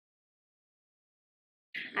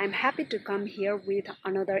I'm happy to come here with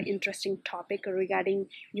another interesting topic regarding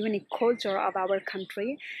unique culture of our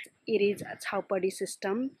country. It is Chhaupadi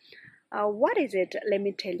system. What is it? Let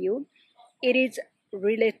me tell you. It is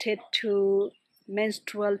related to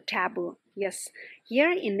menstrual taboo. Yes,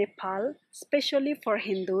 here in Nepal, especially for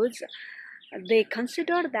Hindus, they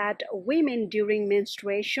consider that women during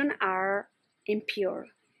menstruation are impure.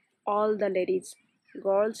 All the ladies,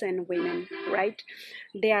 girls and women, right?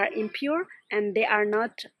 They are impure and they are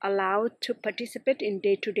not allowed to participate in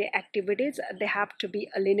day-to-day activities. They have to be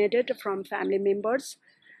alienated from family members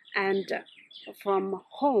and from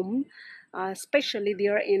home, especially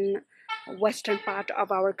there in western part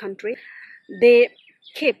of our country. They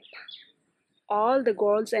keep all the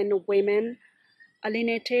girls and women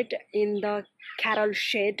alienated in the cattle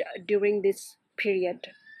shed during this period.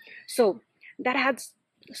 So that has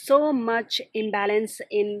so much imbalance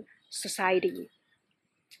in society.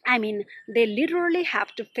 I mean, they literally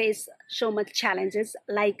have to face so much challenges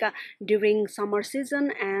like during summer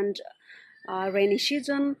season and rainy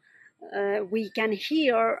season. We can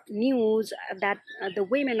hear news that the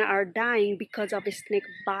women are dying because of a snake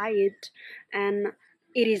bite, and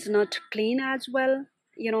it is not clean as well.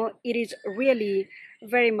 It is really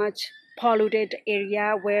very much polluted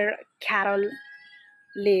area where cattle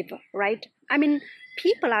live, right? I mean,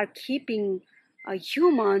 people are keeping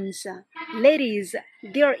humans, ladies,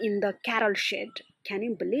 there in the cattle shed. Can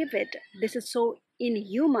you believe it? This is so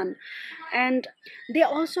inhuman. And they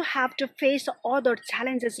also have to face other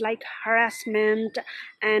challenges like harassment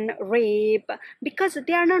and rape because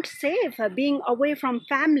they are not safe being away from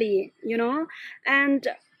family. And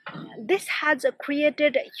this has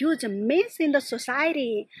created huge mess in the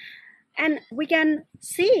society, and we can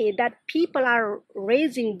see that people are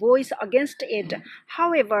raising voice against it.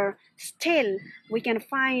 However, still we can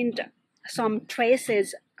find some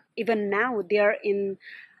traces even now there in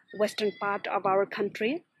western part of our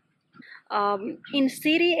country, in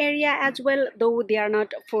city area as well. Though they are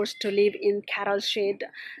not forced to live in cattle shed,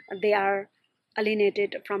 they are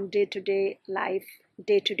alienated from day-to-day life,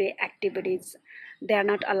 day-to-day activities. They are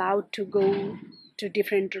not allowed to go to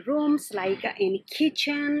different rooms like in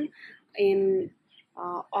kitchen, in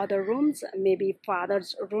other rooms, maybe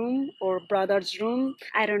father's room or brother's room.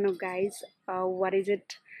 I don't know, guys, what is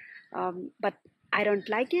it, but I don't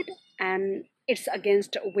like it, and it's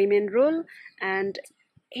against women rule, and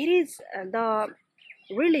it is the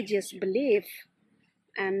religious belief,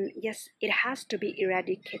 and yes, it has to be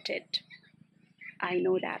eradicated. I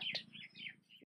know that.